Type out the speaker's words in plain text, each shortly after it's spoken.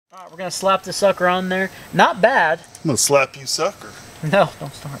All right, we're gonna slap the sucker on there. Not bad. I'm gonna slap you, sucker. No,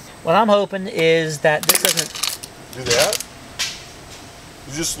 don't start. What I'm hoping is that this doesn't... Do that?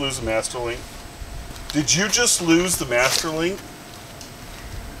 You just lose the master link? Did you just lose the master link?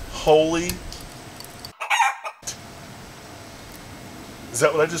 Holy... Is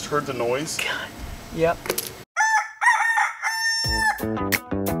that what I just heard the noise? God. Yep.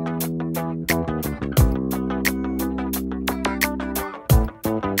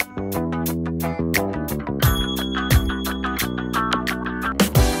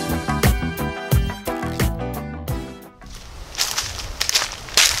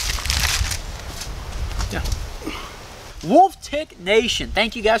 Wolf Tick Nation,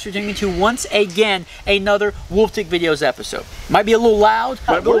 thank you guys for tuning into once again another Wolf Tick Videos episode. Might be a little loud.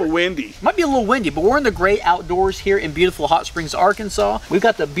 Might be a little windy. Might be a little windy, but we're in the great outdoors here in beautiful Hot Springs, Arkansas. We've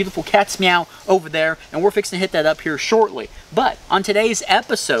got the beautiful Cats Meow over there, and we're fixing to hit that up here shortly. But on today's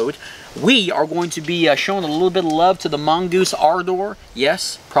episode, we are going to be showing a little bit of love to the Mongoose Ardor.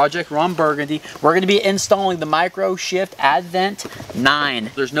 Yes, Project Ron Burgundy. We're going to be installing the Micro Shift Advent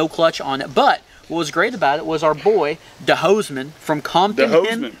 9. There's no clutch on it, but what was great about it was our boy, DeHoseman from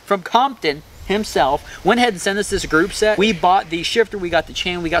Compton, himself, went ahead and sent us this group set. We bought the shifter, we got the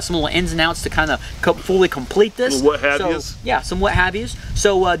chain, we got some little ins and outs to kind of fully complete this. What have yous? Yeah, some what have yous.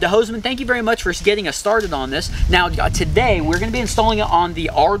 So DeHoseman, thank you very much for getting us started on this. Now today we're going to be installing it on the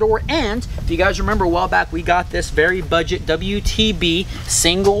Ardor, and if you guys remember a while back, we got this very budget WTB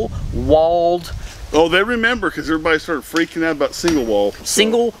single walled. Oh, they remember because everybody started freaking out about single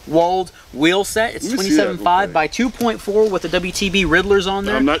walled wheel set. It's 27.5 by 2.4 with the WTB Riddlers on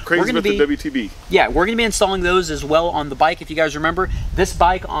there. I'm not crazy about the WTB. Yeah, we're going to be installing those as well on the bike. If you guys remember, this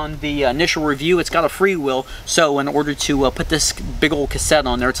bike on the initial review, it's got a free wheel. So in order to put this big old cassette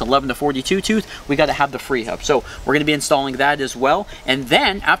on there, it's 11 to 42 tooth, we got to have the free hub. So we're going to be installing that as well. And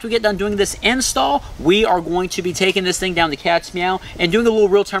then after we get done doing this install, we are going to be taking this thing down to Cats Meow and doing a little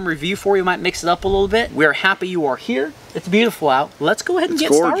real-time review for you. Might mix it up a little bit. We're happy you are here. It's beautiful out. Let's go ahead and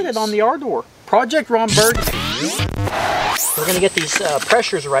get started on the Ardor. Project Ron Burgundy. We're going to get these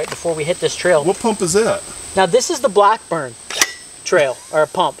pressures right before we hit this trail. What pump is that? Now this is the Blackburn trail, or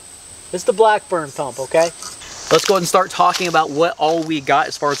pump. This is the Blackburn pump, okay? Let's go ahead and start talking about what all we got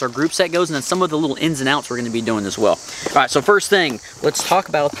as far as our group set goes, and then some of the little ins and outs we're going to be doing as well. All right, so first thing, let's talk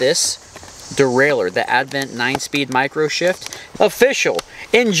about this derailleur, the Advent 9-speed micro shift. Official.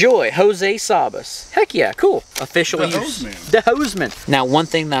 Enjoy, Jose Sabas. Heck yeah, cool. Official use. DeHoseman. Now, one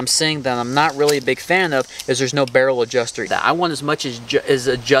thing that I'm saying that I'm not really a big fan of is there's no barrel adjuster. I want as much as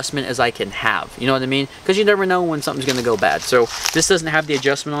adjustment as I can have. You know what I mean? Because you never know when something's going to go bad. So this doesn't have the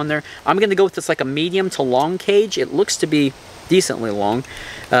adjustment on there. I'm going to go with this like a medium to long cage. It looks to be decently long.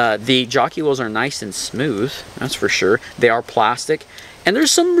 The jockey wheels are nice and smooth. That's for sure. They are plastic. And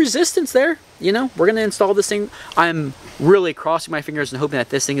there's some resistance there. You know, we're going to install this thing. I'm really crossing my fingers and hoping that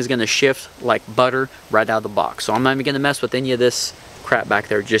this thing is going to shift like butter right out of the box. So I'm not even going to mess with any of this crap back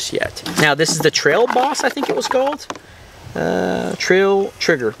there just yet. Now, this is the Trail Boss, I think it was called. Trail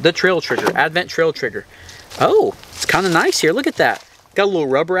Trigger. The Trail Trigger. Advent Trail Trigger. Oh, it's kind of nice here. Look at that. Got a little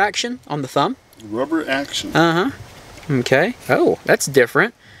rubber action on the thumb. Rubber action. Uh-huh. Okay. Oh, that's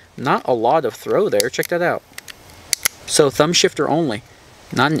different. Not a lot of throw there. Check that out. So thumb shifter only,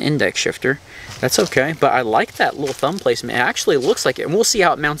 not an index shifter. That's okay, but I like that little thumb placement. It actually looks like it, and we'll see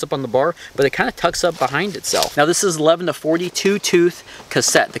how it mounts up on the bar, but it kind of tucks up behind itself. Now this is 11 to 42 tooth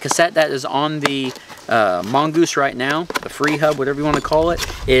cassette. The cassette that is on the Mongoose right now, the free hub, whatever you want to call it,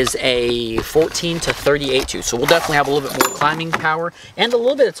 is a 14 to 38 tooth. So we'll definitely have a little bit more climbing power and a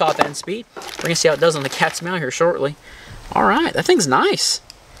little bit of top end speed. We're gonna see how it does on the Cats Meow here shortly. All right, that thing's nice.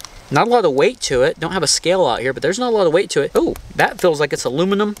 Not a lot of weight to it. Don't have a scale out here, but there's not a lot of weight to it. Oh, that feels like it's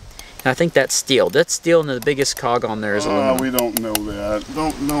aluminum. And I think that's steel. That's steel, and the biggest cog on there is aluminum. We don't know that.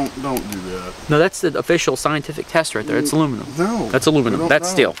 Don't do that. No, that's the official scientific test right there. It's aluminum. No. That's aluminum. That's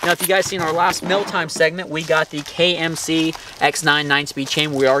steel. Now, if you guys seen our last Mail Time segment, we got the KMC X9 9-speed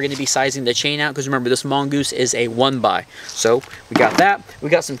chain. We are going to be sizing the chain out because remember, this Mongoose is a 1x. So we got that. We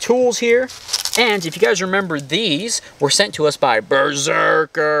got some tools here. And if you guys remember, these were sent to us by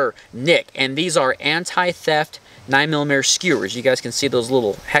Berserker Nick. And these are anti-theft 9mm skewers. You guys can see those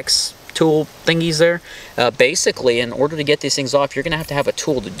little hex tool thingies there. Basically, in order to get these things off, you're going to have a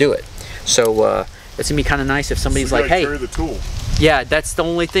tool to do it. So it's gonna be kind of nice if somebody's So you like, gotta hey, carry the tool. yeah, that's the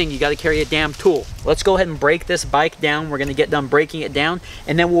only thing. You got to carry a damn tool. Let's go ahead and break this bike down. We're going to get done breaking it down,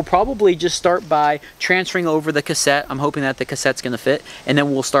 and then we'll probably just start by transferring over the cassette. I'm hoping that the cassette's going to fit, and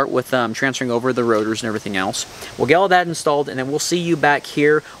then we'll start with transferring over the rotors and everything else. We'll get all that installed, and then we'll see you back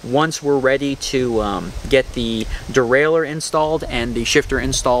here once we're ready to get the derailleur installed and the shifter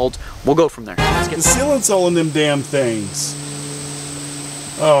installed. We'll go from there. Let's get the sealant's all in them damn things.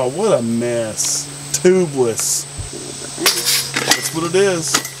 Oh, what a mess. Tubeless. That's what it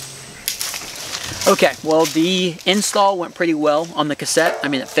is. Okay, well, the install went pretty well on the cassette. I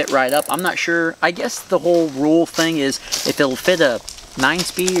mean, it fit right up. I'm not sure. I guess the whole rule thing is if it'll fit a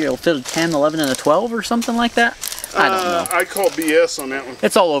 9-speed, it'll fit a 10, 11, and a 12 or something like that. I don't know. I call BS on that one.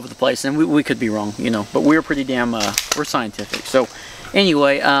 It's all over the place, and we could be wrong, you know, but we're pretty damn, we're scientific. So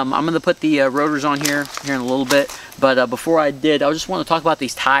anyway, I'm going to put the rotors on here in a little bit. But before I did, I just want to talk about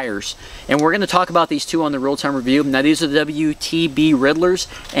these tires. And we're going to talk about these two on the real-time review. Now, these are the WTB Riddlers,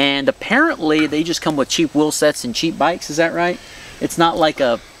 and apparently they just come with cheap wheel sets and cheap bikes. Is that right? It's not like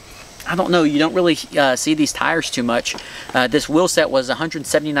a, I don't know, you don't really see these tires too much. This wheel set was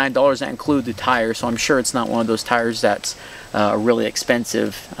 $179. That include the tires, so I'm sure it's not one of those tires that's really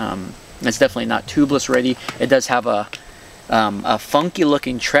expensive. It's definitely not tubeless ready. It does have a funky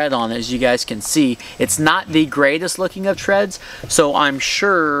looking tread on it, as you guys can see. It's not the greatest looking of treads, so I'm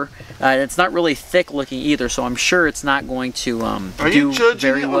sure it's not really thick looking either, so I'm sure it's not going to do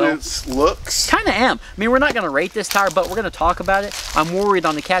very well. On its looks? Kind of am. I mean, we're not going to rate this tire, but we're going to talk about it. I'm worried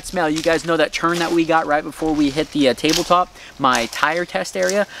on the Cats Meow. You guys know that turn that we got right before we hit the tabletop, my tire test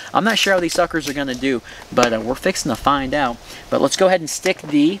area. I'm not sure how these suckers are going to do, but we're fixing to find out. But let's go ahead and stick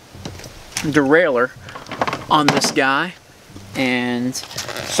the derailleur on this guy. And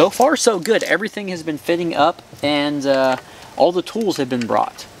so far so good. Everything has been fitting up, and all the tools have been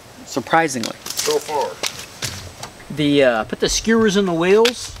brought, surprisingly. So far. The put the skewers in the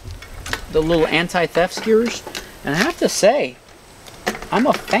wheels, the little anti-theft skewers, and I have to say, I'm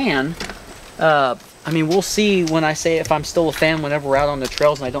a fan. I mean, we'll see when I say if I'm still a fan whenever we're out on the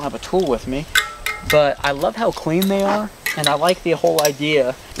trails and I don't have a tool with me. But I love how clean they are, and I like the whole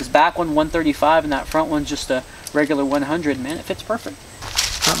idea. This back one 135 and that front one's just a regular 100. Man, it fits perfect.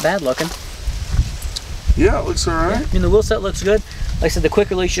 Not bad looking. Yeah, it looks alright. Yeah, I mean, the wheel set looks good. Like I said, the quick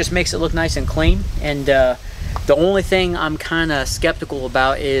release just makes it look nice and clean. And the only thing I'm kind of skeptical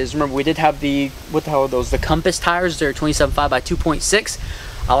about is, remember, we did have the, what the hell are those? The Compass tires. They're 27.5 by 2.6.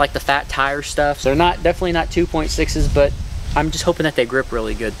 I like the fat tire stuff. So they're not, definitely not 2.6s, but I'm just hoping that they grip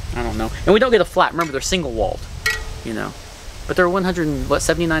really good. I don't know. And we don't get a flat. Remember, they're single walled, you know. But they're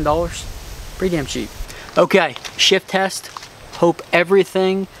 $79? Pretty damn cheap. Okay, shift test. Hope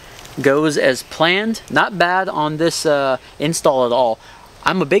everything goes as planned. Not bad on this install at all.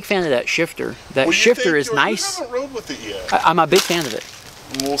 I'm a big fan of that shifter. That shifter is nice. You haven't rode with it yet. I'm a big fan of it.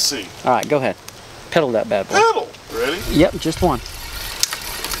 We'll see. All right, go ahead. Pedal that bad boy. Pedal. Ready? Yep, just one.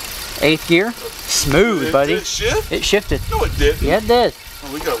 8th gear. Smooth, buddy. Did it shift? It shifted. No, it didn't. Yeah, it did.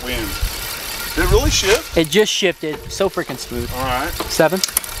 Oh, we got wind. Did it really shift? It just shifted. So freaking smooth. All right. 7.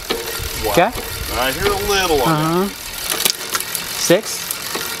 Wow. Okay. I hear a little on it. 6.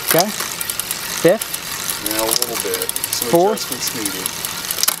 Okay. 5th. Now a little bit. Some 4th. adjustments needed.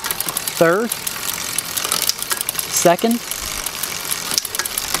 3rd. 2nd.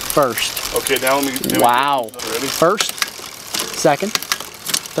 1st. Okay, now let me. Wow. Ready? 1st. 2nd.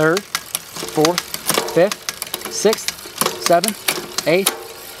 3rd. 4th. 5th. 6th. 7th. 8th.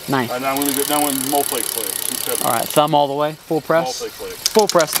 9th. Now I'm going to go down with multi-click. All right, thumb all the way, full press. Multi-click. Full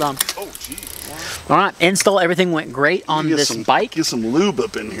press thumb. Oh, geez. All right, install. Everything went great on this bike. Get some lube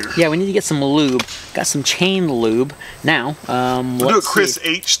up in here. Yeah, we need to get some lube. Got some chain lube. Now, we'll do a Chris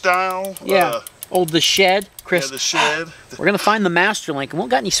H style. Yeah. The shed. Chris. Yeah, the shed. We're going to find the master link. We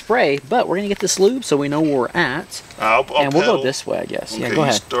won't got any spray, but we're going to get this lube so we know where we're at. And we'll go this way, I guess. Okay, yeah, go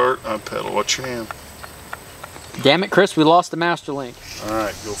ahead. Start. I pedal. Watch your hand. Damn it, Chris. We lost the master link. All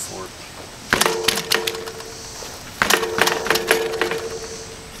right, go for it.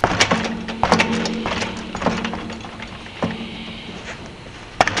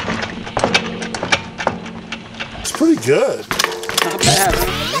 Pretty good. Not bad.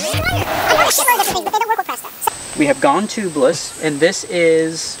 We have gone tubeless, and this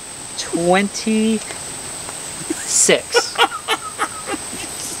is 26.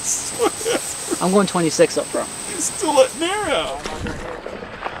 I'm going 26 up front. It's still at narrow.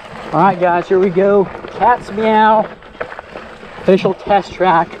 Alright guys, here we go. Cats Meow. Official test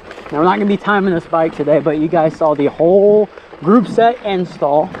track. Now we're not going to be timing this bike today, but you guys saw the whole group set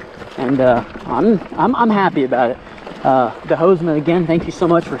install, and I'm happy about it. The Hoseman, again, thank you so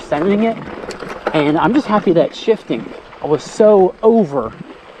much for sending it. And I'm just happy that it's shifting. I was so over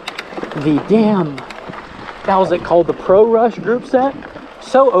the damn, how was it called, the Pro Rush group set?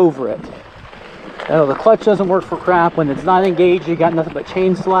 So over it. Oh, the clutch doesn't work for crap. When it's not engaged, you got nothing but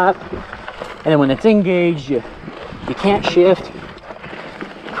chain slap. And then when it's engaged, you can't shift.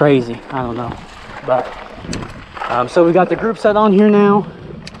 Crazy, I don't know. But, so we got the group set on here now.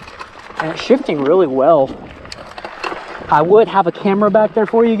 And it's shifting really well. I would have a camera back there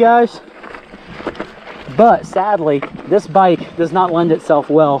for you guys. But sadly, this bike does not lend itself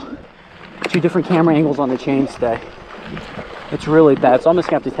well to different camera angles on the chainstay. It's really bad, so I'm just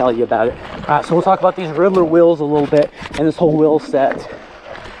gonna have to tell you about it. All right, so we'll talk about these Riddler wheels a little bit and this whole wheel set.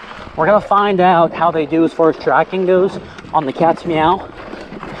 We're gonna find out how they do as far as tracking goes on the Cats Meow.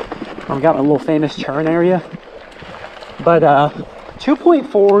 I've got my little famous churn area. But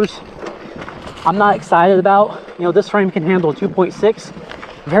 2.4s, I'm not excited about. You know, this frame can handle 2.6.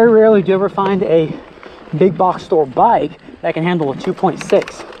 Very rarely do you ever find a big box store bike that can handle a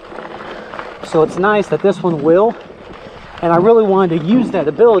 2.6. So it's nice that this one will. And I really wanted to use that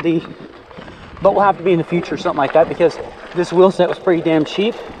ability, but we'll have to be in the future, something like that, because this wheel set was pretty damn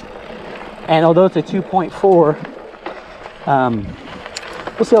cheap. And although it's a 2.4,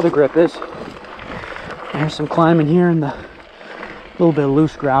 we'll see how the grip is. There's some climbing here and the little bit of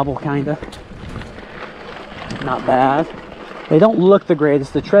loose gravel, kinda. Not bad. They don't look the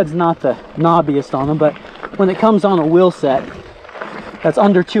greatest. The tread's not the knobbiest on them, but when it comes on a wheel set that's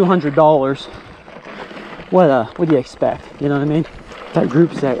under $200, what do you expect? You know what I mean? That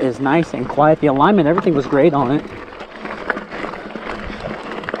group set is nice and quiet. The alignment, everything was great on it.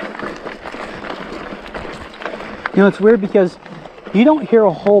 You know, it's weird because you don't hear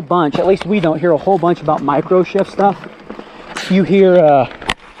a whole bunch, at least we don't hear a whole bunch about micro shift stuff. You hear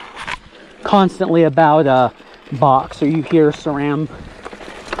constantly about box, or you hear SRAM.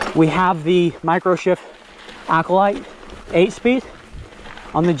 We have the micro shift Acolyte 8-speed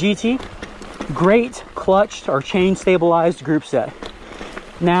on the GT. Great clutched or chain stabilized group set.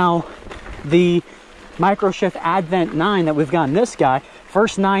 Now the micro shift Advent 9 that we've got in this guy,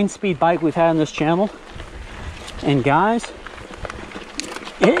 first 9-speed bike we've had on this channel, and guys,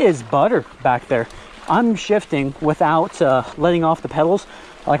 it is butter back there. I'm shifting without letting off the pedals,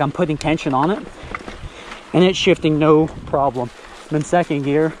 like I'm putting tension on it, and it's shifting no problem. I'm in second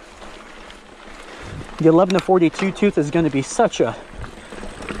gear. The 11 to 42 tooth is going to be such a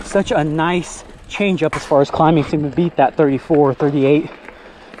nice change up as far as climbing. Seem to beat that 34, 38. I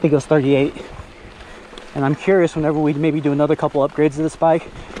think it was 38. And I'm curious, whenever we maybe do another couple upgrades to this bike,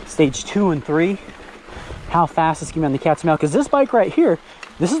 stage 2 and 3, how fast it's going to be on the Cats Meow. Because this bike right here,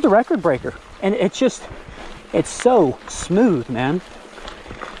 this is the record breaker. And it's so smooth, man.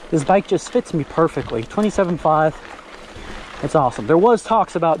 This bike just fits me perfectly. 27.5. It's awesome. There was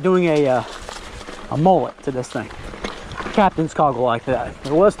talks about doing a mullet to this thing. Captain's coggle like that.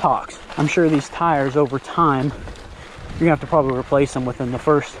 There was talks. I'm sure these tires over time, you're gonna have to probably replace them within the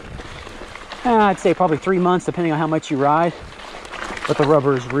first, I'd say probably 3 months, depending on how much you ride. But the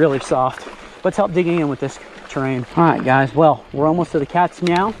rubber is really soft. Let's help digging in with this terrain. All right, guys. Well, we're almost to the Cats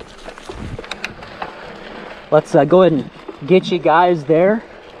Meow. Let's go ahead and get you guys there,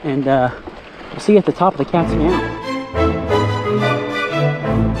 and we'll see you at the top of the Cats Meow.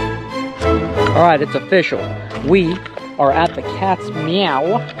 All right, it's official. We are at the Cats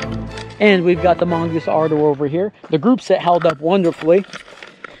Meow, and we've got the Mongoose Ardor over here. The group set held up wonderfully.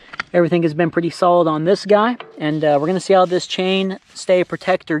 Everything has been pretty solid on this guy, and we're going to see how this chain stay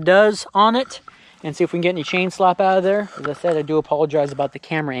protector does on it, and see if we can get any chain slap out of there. As I said, I do apologize about the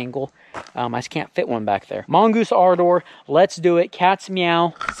camera angle. I just can't fit one back there. Mongoose Ardor, let's do it. Cats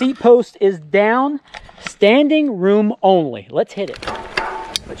Meow. Seat post is down. Standing room only. Let's hit it.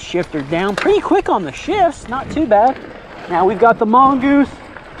 Let's shift her down. Pretty quick on the shifts. Not too bad. Now we've got the Mongoose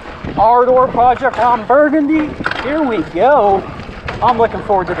Ardor project Ron Burgundy. Here we go. I'm looking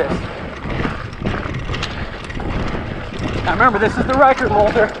forward to this. Now remember, this is the record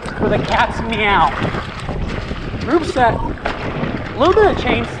holder for the Cats Meow. Group set. A little bit of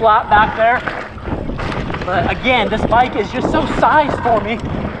chain slap back there. But again, this bike is just so sized for me.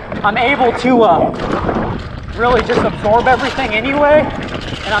 I'm able to really just absorb everything anyway.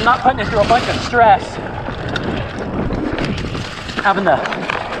 And I'm not putting it through a bunch of stress. Having to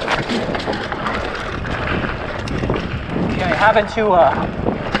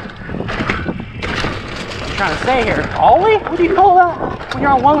I'm trying to say here, ollie? What do you call that? When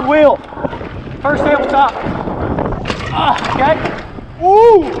you're on one wheel. First tabletop. Okay.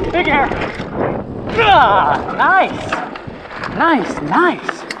 Ooh, big air. Nice. Nice,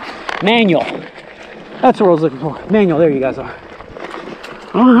 nice. Manual. That's what I was looking for. Manual, there you guys are.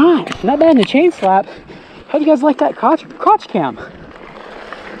 All right, not bad in the chain slap. How do you guys like that crotch cam?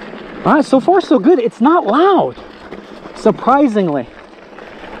 All right, so far so good. It's not loud, surprisingly.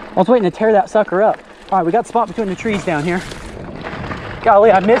 I was waiting to tear that sucker up. All right, we got a spot between the trees down here.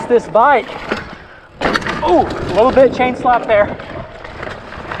 Golly, I missed this bike. Oh, a little bit of chain slap there.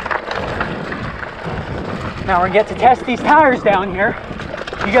 Now we're gonna get to test these tires down here.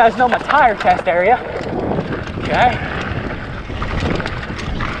 You guys know my tire test area. Okay.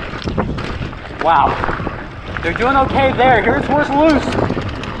 Wow. They're doing okay there. Here's where's loose.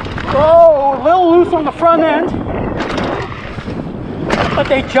 Oh, a little loose on the front end. But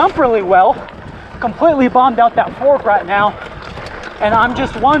they jump really well. Completely bombed out that fork right now. And I'm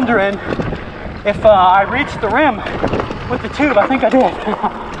just wondering if I reached the rim with the tube. I think I did.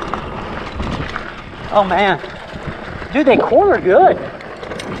 Oh man. Dude, they corner good.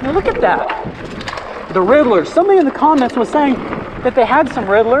 Now look at that. The Riddlers. Somebody in the comments was saying that they had some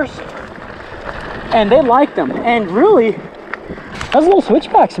Riddlers and they liked them. And really, those little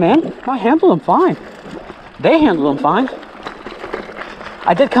switchbacks, man, I handled them fine. They handled them fine.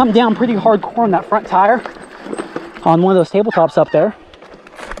 I did come down pretty hardcore on that front tire on one of those tabletops up there.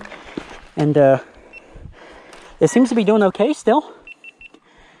 And it seems to be doing okay still.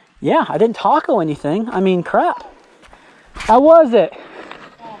 Yeah, I didn't taco anything. I mean, crap. How was it?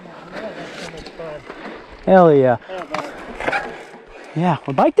 Oh my God, that's so much fun. Hell yeah. Yeah,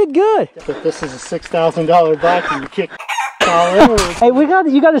 my bike did good. But this is a $6,000 bike and you kick all over it. Hey,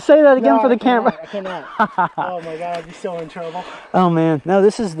 you got to say that again for the camera. I cannot. Oh my God, I'd be so in trouble. Oh man, no,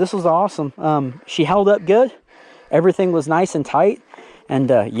 this was awesome. She held up good. Everything was nice and tight. And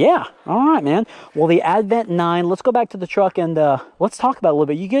yeah, all right, man. Well, the Advent 9, let's go back to the truck and let's talk about it a little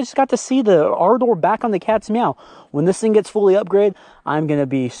bit. You guys got to see the Ardor back on the Cats Meow. When this thing gets fully upgraded, I'm going to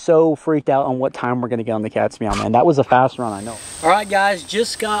be so freaked out on what time we're going to get on the Cats Meow, man. That was a fast run, I know. All right, guys,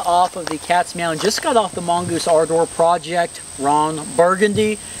 just got off of the Cats Meow and just got off the Mongoose Ardor project, Ron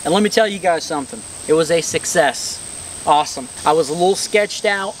Burgundy. And let me tell you guys something. It was a success. Awesome. I was a little sketched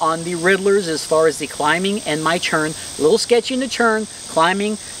out on the Riddlers as far as the climbing and my turn. A little sketchy in the turn,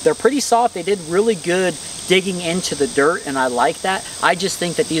 climbing. They're pretty soft. They did really good digging into the dirt, and I like that. I just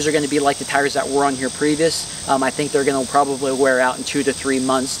think that these are going to be like the tires that were on here previous. I think they're going to probably wear out in 2 to 3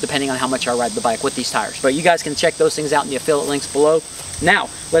 months, depending on how much I ride the bike with these tires. But you guys can check those things out in the affiliate links below. Now,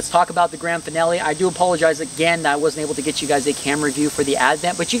 let's talk about the grand finale. I do apologize again that I wasn't able to get you guys a cam review for the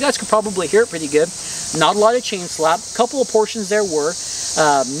Advent, but you guys could probably hear it pretty good. Not a lot of chain slap. A couple of portions there were.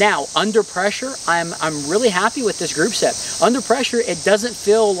 Now, under pressure, I'm really happy with this group set. Under pressure, it doesn't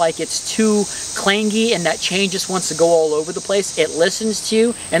feel like it's too clangy and that chain just wants to go all over the place. It listens to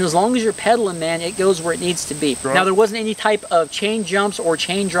you, and as long as you're pedaling, man, it goes where it needs to be. Right. Now, there wasn't any type of chain jumps or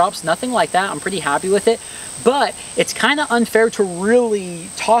chain drops, nothing like that. I'm pretty happy with it. But it's kind of unfair to really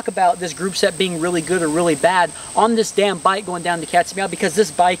talk about this group set being really good or really bad on this damn bike going down to Cats Meow, because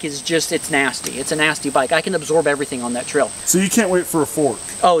this bike is just, it's nasty. It's a nasty bike. I can absorb everything on that trail. So you can't wait for a fork.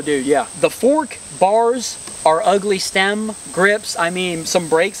 Oh, dude, yeah. The fork, bars, our ugly stem, grips, I mean, some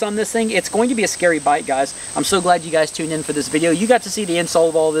brakes on this thing. It's going to be a scary bike, guys. I'm so glad you guys tuned in for this video. You got to see the install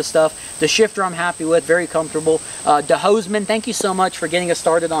of all this stuff. The shifter I'm happy with, very comfortable. DeHoseman, thank you so much for getting us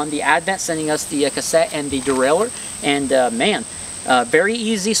started on the Advent, sending us the cassette and the derailleur. And man, very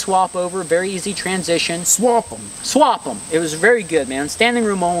easy swap over, very easy transition. Swap them. Swap them. It was very good, man. Standing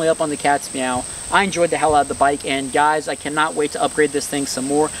room only up on the Cats Meow. I enjoyed the hell out of the bike, and guys, I cannot wait to upgrade this thing some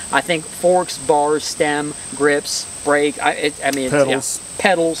more. I think forks, bars, stem, grips, brake. I mean, pedals. Yeah,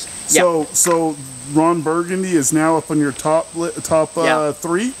 pedals. Yeah. So Ron Burgundy is now up on your top yeah.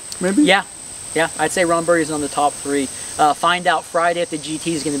 3, maybe. Yeah. Yeah, I'd say Ron Burgundy's on the top 3. Find out Friday if the GT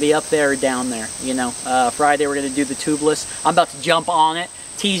is going to be up there or down there. You know, Friday we're going to do the tubeless. I'm about to jump on it,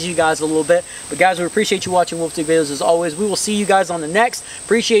 tease you guys a little bit. But guys, we appreciate you watching Wolf Tube videos as always. We will see you guys on the next.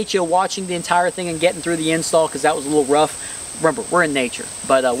 Appreciate you watching the entire thing and getting through the install, because that was a little rough. Remember, we're in nature.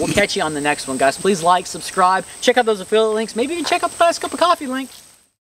 But we'll catch you on the next one, guys. Please like, subscribe, check out those affiliate links. Maybe even check out the Last Cup of Coffee link.